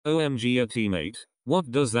OMG, a teammate? What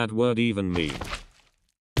does that word even mean?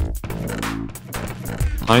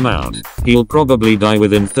 I'm out. He'll probably die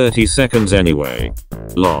within 30 seconds anyway.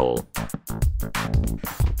 Lol.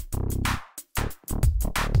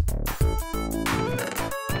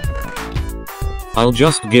 I'll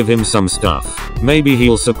just give him some stuff. Maybe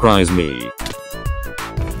he'll surprise me.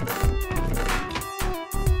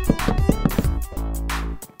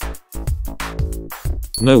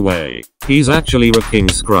 No way. He's actually wrecking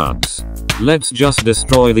scrubs. Let's just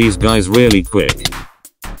destroy these guys really quick.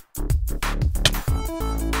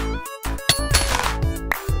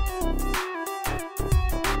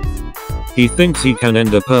 He thinks he can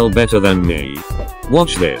end a pearl better than me.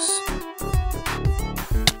 Watch this.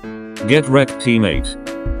 Get wrecked, teammate.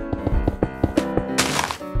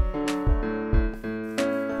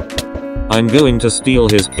 I'm going to steal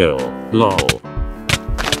his kill. Lol.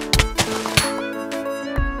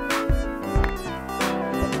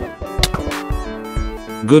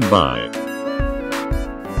 Goodbye.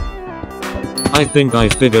 I think I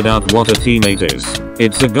figured out what a teammate is.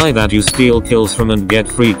 It's a guy that you steal kills from and get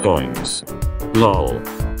free coins. Lol.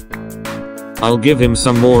 I'll give him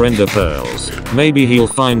some more ender pearls. Maybe he'll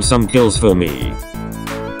find some kills for me.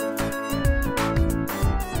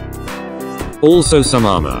 Also some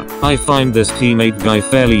armor. I find this teammate guy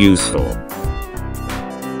fairly useful.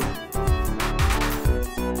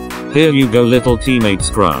 Here you go, little teammate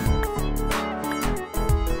scrub.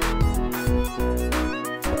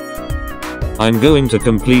 I'm going to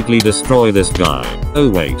completely destroy this guy.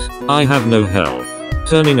 Oh wait, I have no health.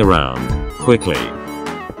 Turning around, quickly.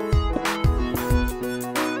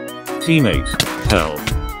 Teammate, help.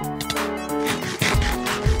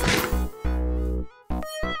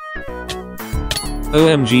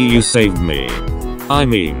 OMG, you saved me. I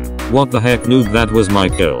mean, what the heck, noob, that was my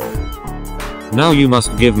kill. Now you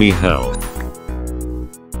must give me health.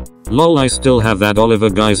 Lol, I still have that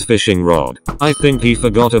Oliver guy's fishing rod. I think he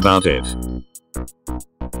forgot about it.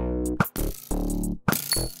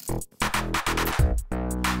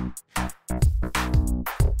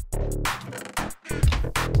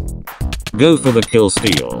 Go for the kill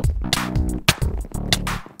steal.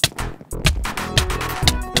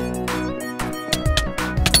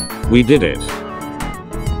 We did it.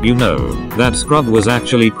 You know, that scrub was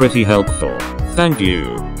actually pretty helpful. Thank you,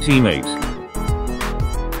 teammate.